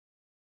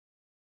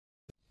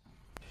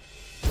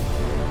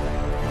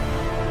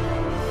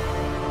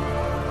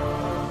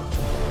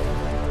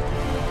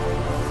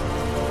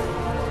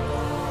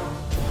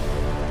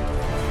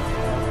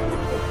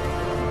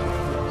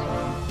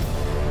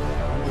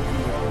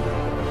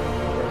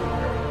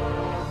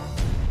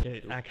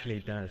actually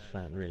does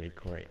sound really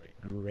great.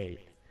 Great.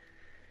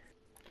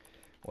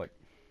 What?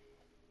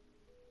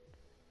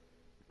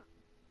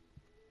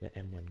 The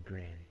M1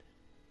 Grand.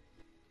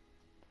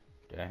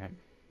 Damn.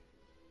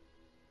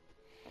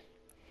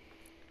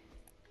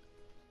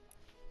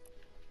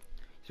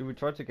 Should we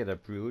try to get a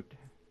B.R.U.T.?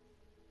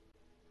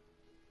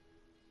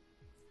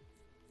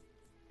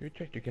 You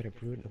tried to get a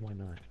B.R.U.T., why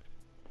not?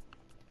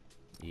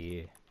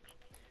 Yeah.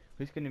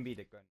 Who's gonna be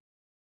the gun?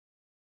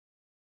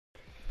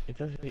 It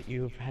does that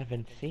you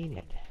haven't seen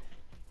it.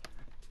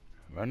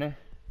 Runner?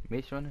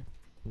 Maze Runner?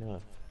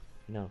 No.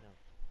 No.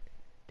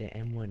 The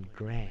M1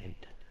 Grand.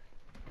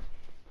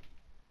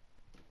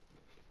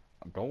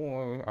 Don't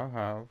worry, I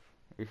have.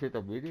 Is it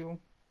a video?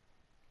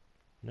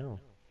 No.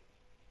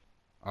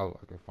 Oh,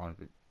 I can find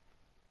it.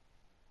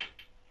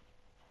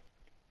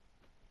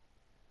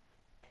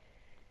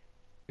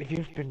 If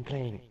you've been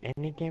playing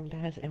any game that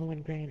has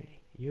M1 Grand,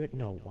 you would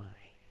know why.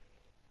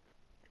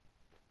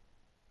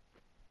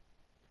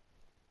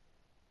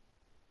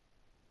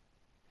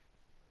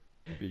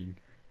 Bean.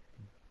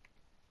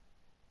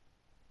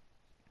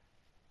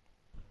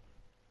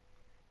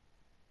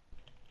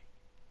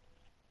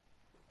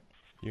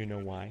 You know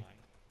why?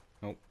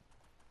 Nope.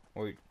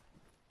 Wait.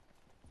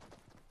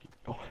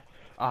 Oh.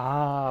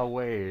 Ah,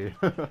 wait.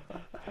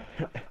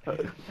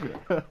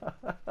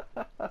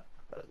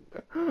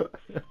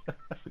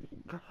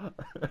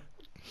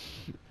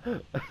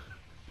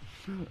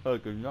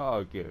 Okay, now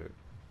I get it.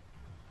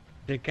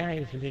 The guy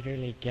is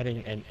literally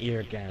getting an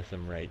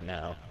eargasm right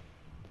now.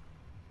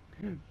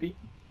 Bean.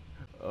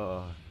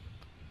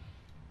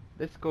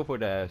 Let's go for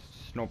the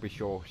Snowy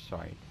Shore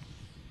side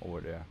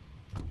over there.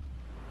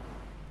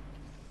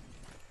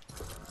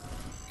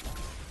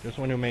 This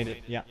one who made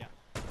it, yeah.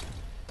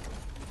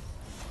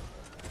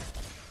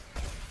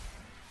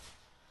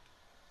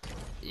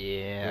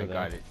 Yeah, I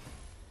got it.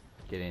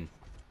 Get in.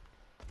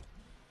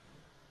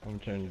 I'm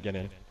trying to get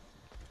in.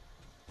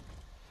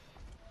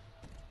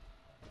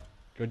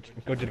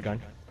 Go to the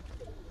gun.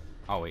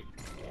 Oh wait.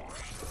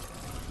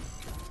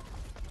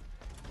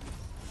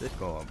 Let's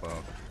go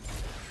above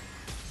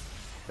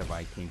the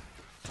Viking.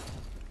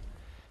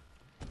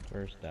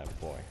 Where's that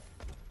boy?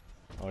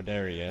 Oh,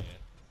 there he is.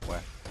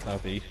 Where?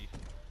 Southeast.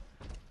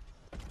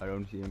 I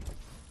don't see him.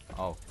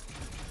 Oh.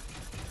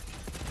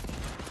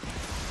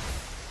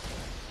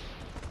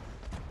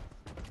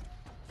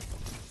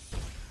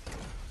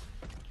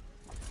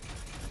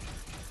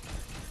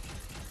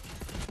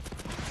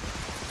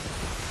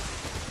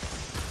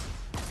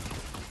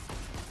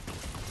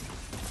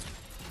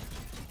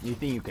 You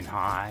think you can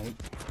hide?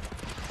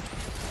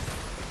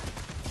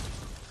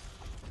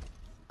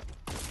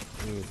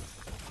 Ooh.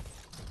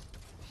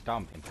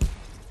 Stomp him.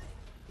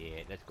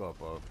 Yeah, let's go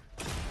above.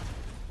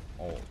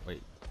 Oh,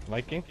 wait.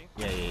 Viking?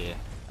 Yeah.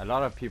 A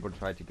lot of people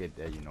try to get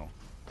there, you know.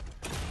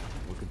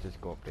 We could just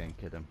go up there and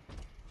kill them.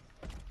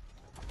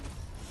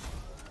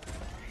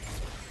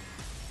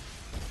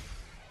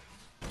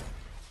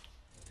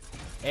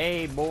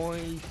 Hey,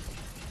 boys!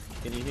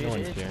 Can you hear No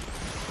this? one's here.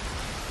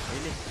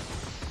 Really?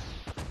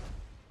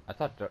 I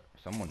thought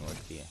someone was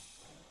here.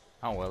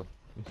 Oh well.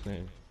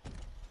 Insane.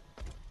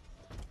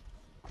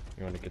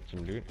 You want to get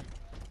some loot?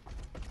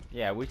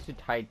 Yeah, we should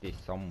hide this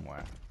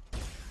somewhere.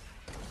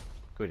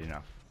 Good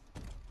enough.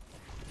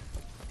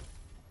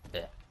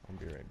 Yeah. I'll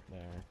be right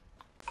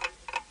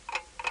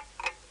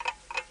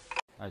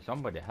there.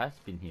 Somebody has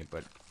been here,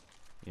 but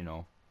you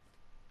know,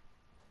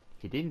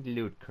 he didn't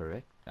loot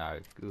correct. Ah,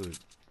 good.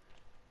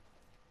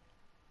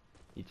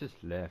 He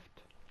just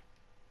left.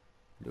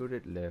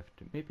 Looted,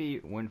 left. Maybe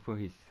went for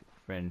his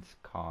friend's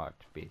cart,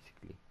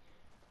 basically.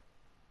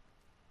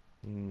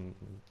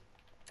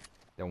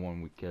 The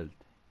one we killed.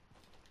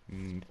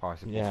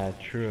 Possible. Yeah,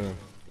 true.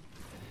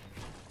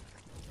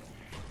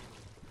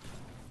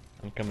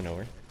 I'm coming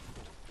over.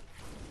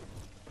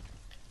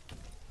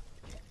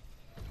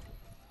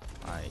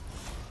 Alright.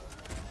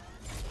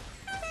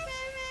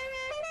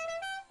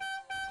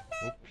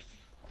 Oops.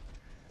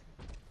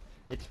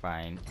 It's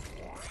fine.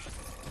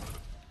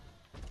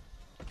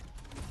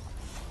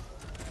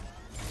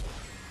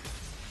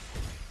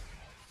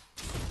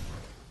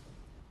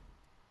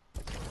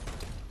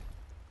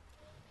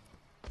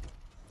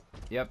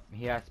 Yep,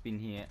 he has been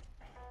here.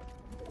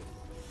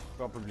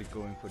 Probably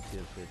going for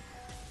tilted.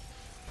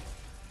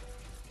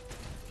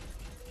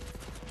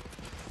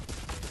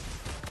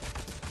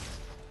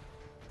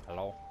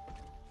 Hello?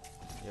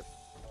 Yep.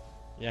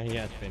 Yeah, he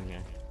has been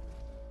here.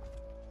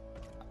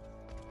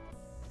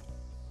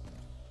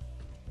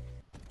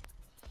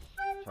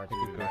 Try to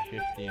Go revive.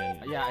 50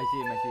 and... Yeah, I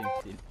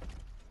see him.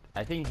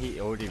 I think he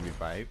already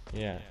revived.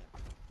 Yeah.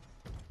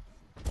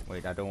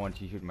 Wait, I don't want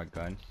to shoot my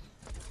guns.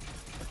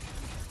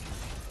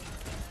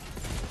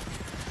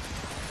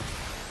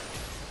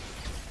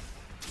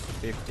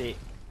 $50.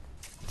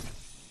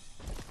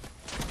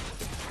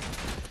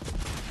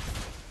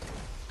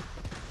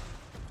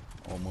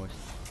 Almost.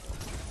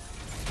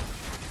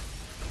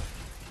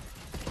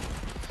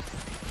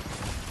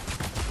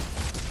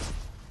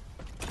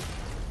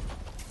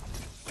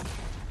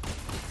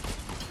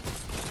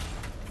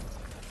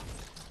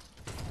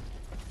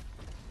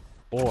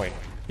 Boy.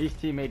 His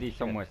teammate is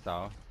somewhere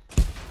south.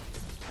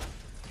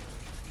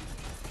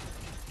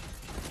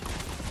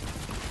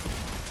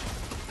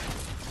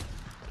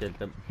 Killed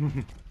them.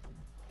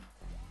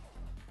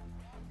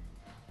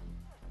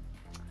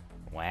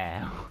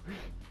 Wow.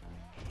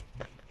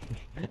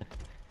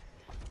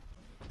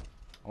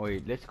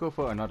 Wait, let's go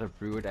for another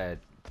fruit at,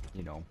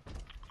 you know.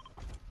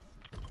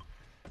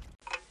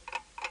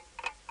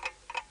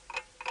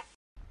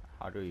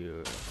 How do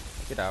you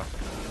get out?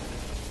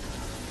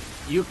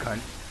 You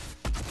can't.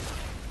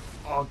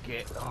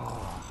 Okay.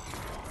 Oh.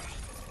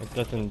 It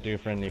doesn't do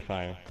friendly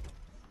fire.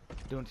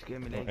 Don't scare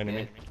me Oh, like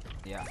enemy.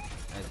 that. Yeah,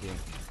 I see him.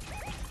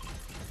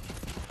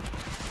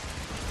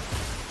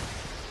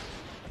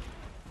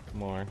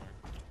 More.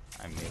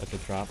 I missed. That's a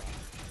drop.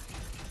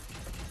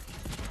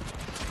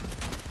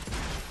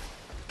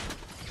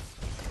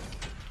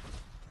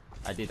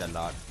 I did a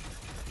lot.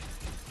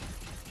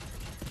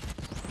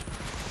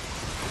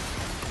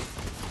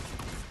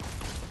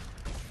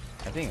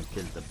 I think I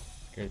killed them.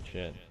 Good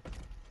shit.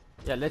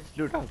 Yeah, let's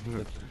loot up.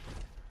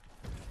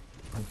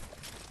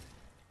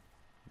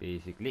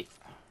 Basically.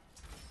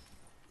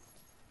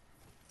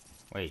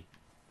 Wait.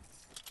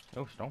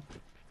 No, stop.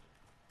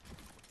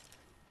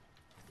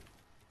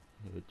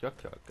 Chuck.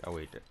 Oh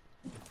wait.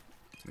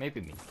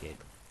 Maybe me kid.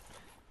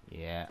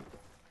 Yeah.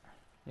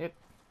 Yep.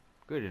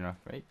 Good enough,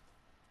 right?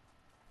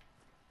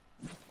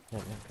 Yeah,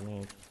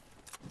 grenade.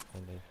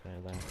 And they say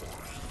that.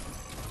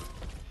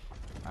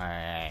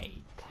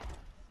 Alright.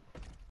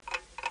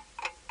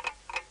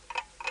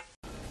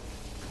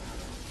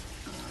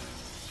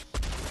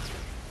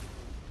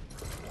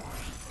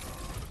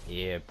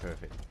 Yeah,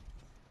 perfect.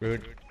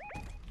 Rude.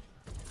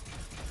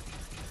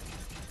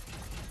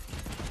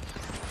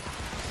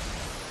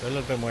 There's a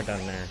little bit more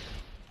down there.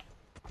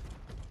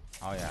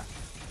 Oh yeah.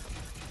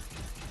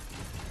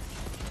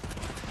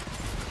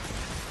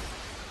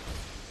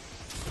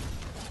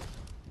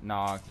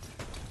 Knocked.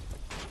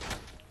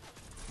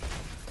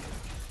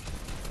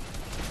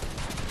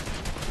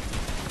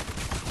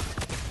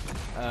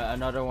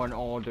 Another one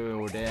all the way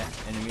over there.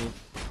 Enemy.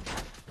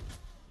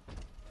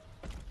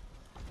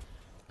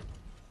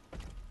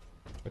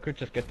 We could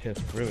just get to his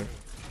fruit.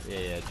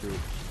 Yeah, true.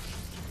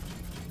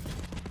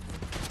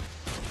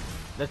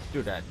 Let's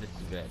do that.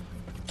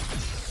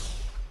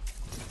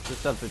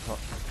 Just up the top.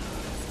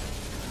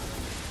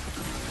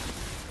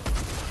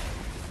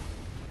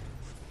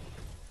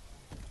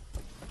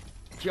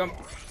 Jump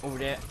over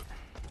there.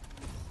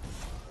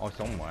 Or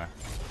somewhere.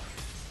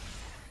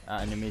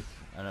 Enemies.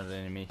 Another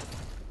enemy.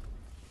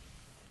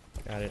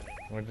 Got it.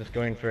 We're just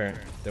going for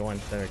the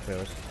ones that are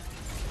close.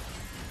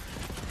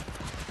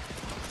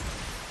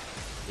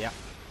 Yeah.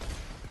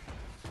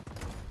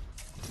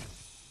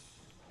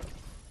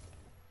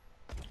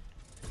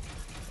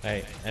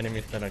 Hey,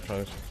 enemies that are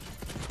close.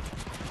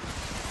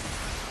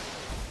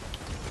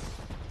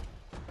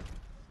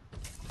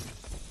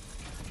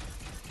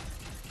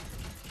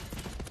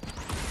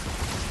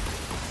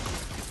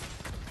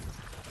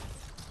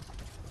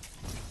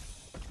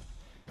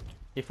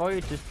 If I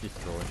just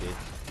destroy this.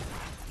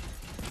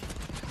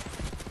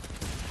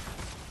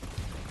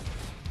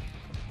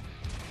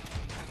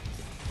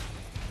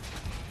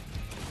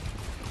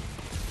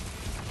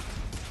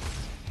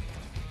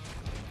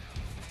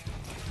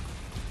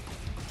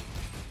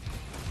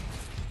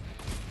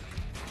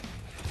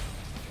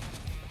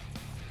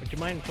 Would you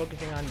mind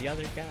focusing on the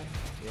other guy?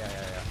 Yeah.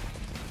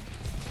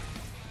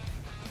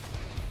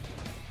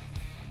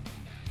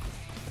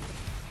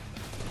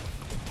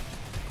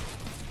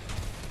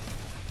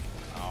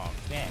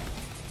 Okay.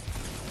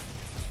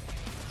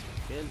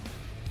 Kill.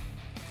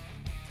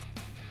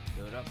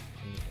 Load up.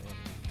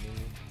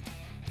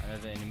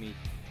 Another enemy.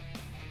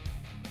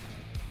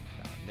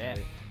 Down there.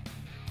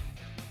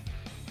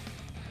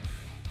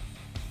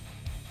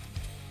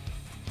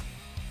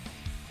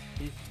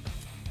 He's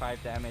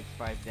 5 damage.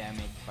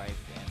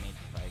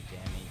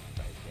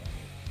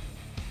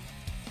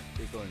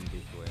 They're going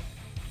this way.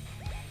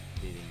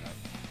 Leading us.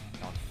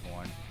 Not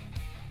one.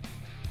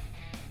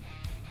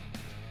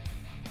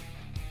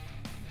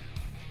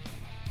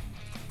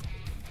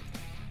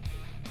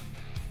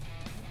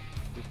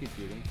 Just keep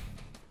shooting.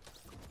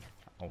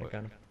 Oh, I got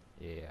him.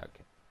 yeah,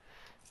 okay.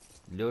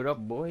 Load up,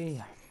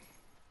 boy.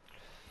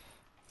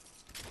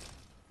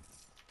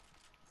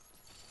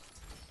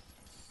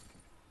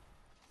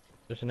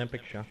 There's an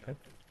epic shotgun.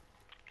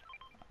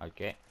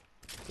 Okay.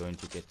 Going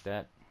to get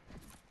that.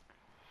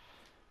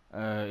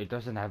 It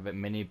doesn't have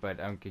many, but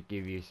I could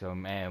give you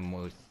some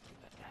ammo.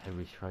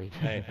 Heavy strike.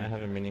 Hey, I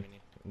have a mini.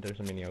 There's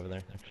a mini over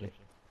there, actually.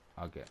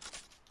 Okay.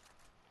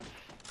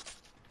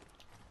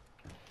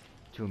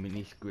 2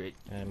 minis, great.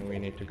 And we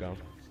need to go.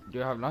 Do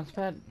you have launch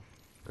pad?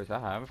 Cause I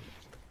have.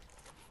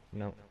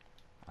 No.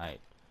 Alright.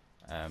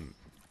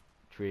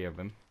 3 of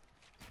them.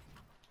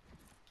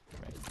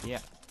 Right, yeah.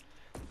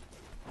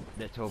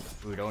 Let's hope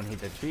we don't hit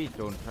the tree.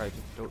 Don't try to.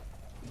 Don't.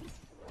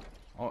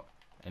 Oh,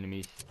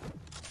 enemies.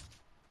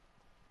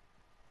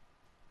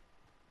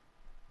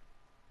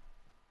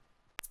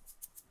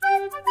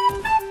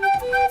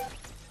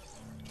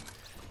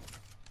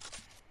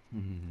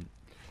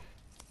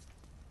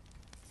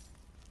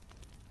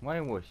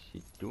 What was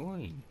she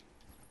doing?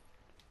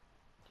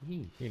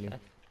 Jeez. Healing.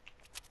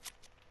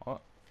 Oh.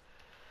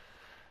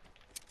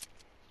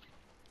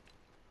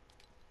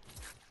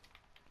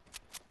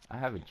 I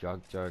have a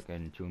jug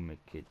and 2 med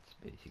kits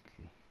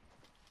basically.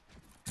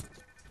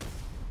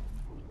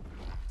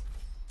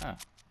 Huh.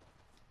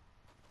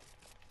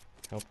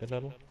 Helped a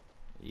little?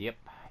 Yep,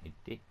 it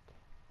did.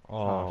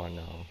 Oh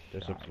no,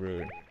 there's a shit.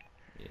 B.R.U.T.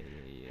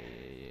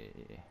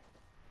 Yeah.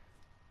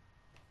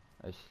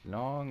 As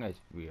long as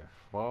we are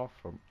far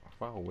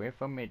away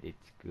from it,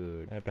 it's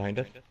good. Behind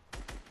us?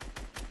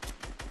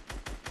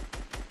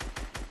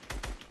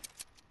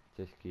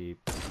 Just keep.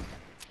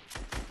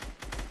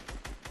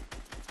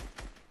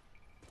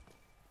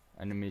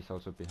 Enemies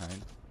also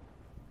behind.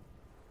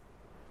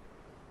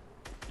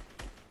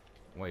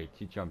 Wait,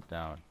 he jumped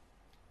down.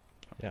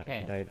 Yeah,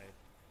 Okay. he died.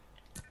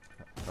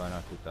 Try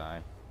not to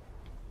die.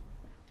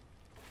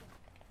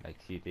 Like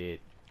she did.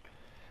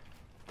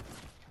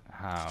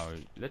 How?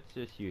 Let's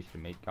just use the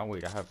make. Oh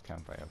wait, I have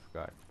campfire. I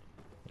forgot.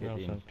 I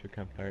also have 2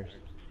 campfires.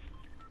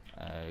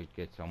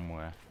 Get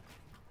somewhere.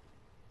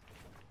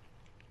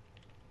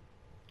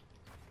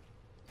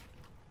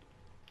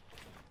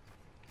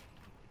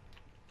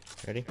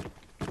 Ready?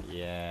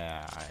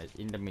 Yeah,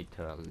 in the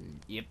middle.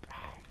 Yep.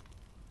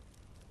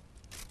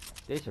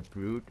 There's a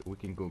brute. We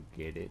can go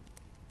get it.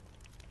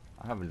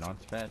 I have a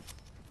launch pad,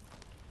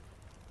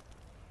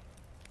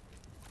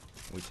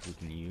 which we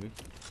can use.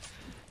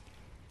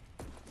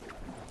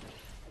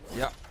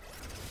 Yeah,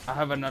 I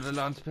have another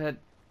launch pad.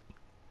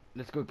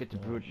 Let's go get the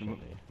brute.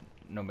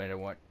 No matter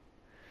what.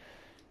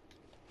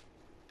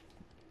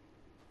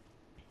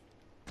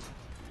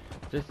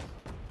 Just.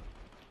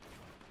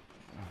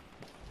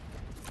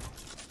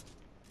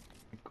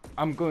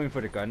 I'm going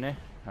for the gun, eh?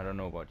 I don't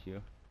know about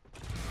you.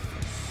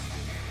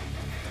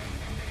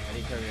 I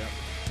need to hurry up.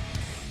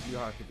 You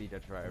have to be the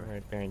driver.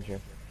 Right behind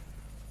you.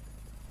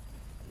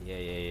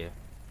 Yeah.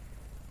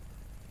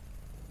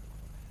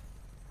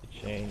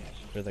 Change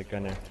for the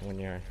gunner when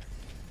you're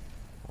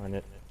on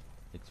it.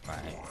 It's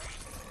fine.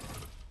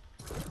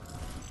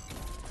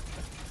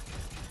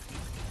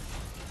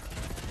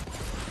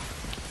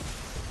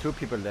 Two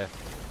people left.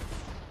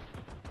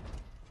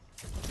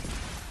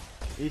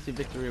 Easy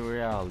victory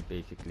royale,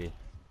 basically.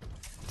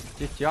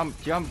 Just jump.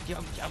 Yeah,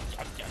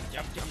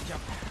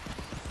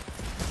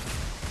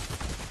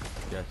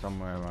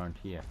 somewhere around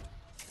here.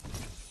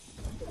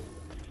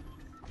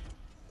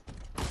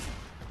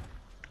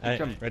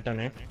 Right down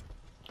here.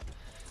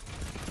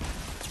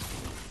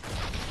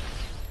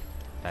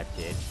 That's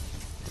it.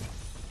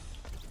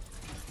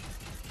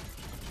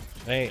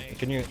 Hey,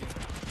 can you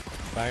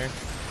fire?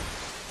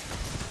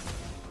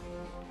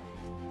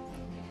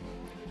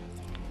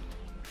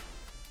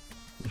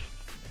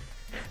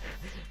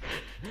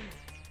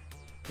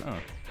 Oh,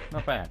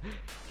 not bad.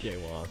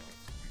 Jaywalk.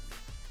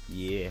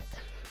 Yeah.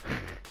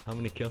 How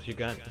many kills you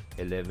got?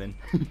 11.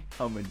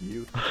 How many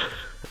you?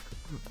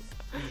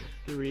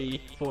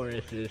 3, 4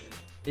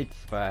 assists. It's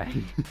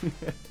fine.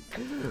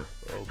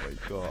 Oh my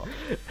god.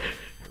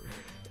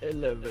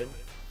 11.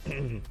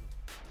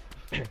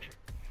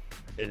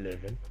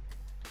 11.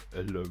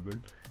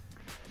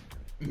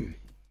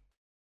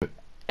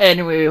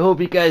 Anyway, hope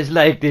you guys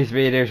like this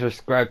video.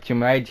 Subscribe to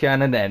my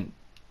channel and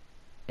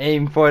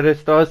aim for the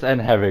stars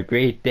and have a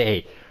great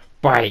day.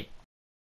 Bye.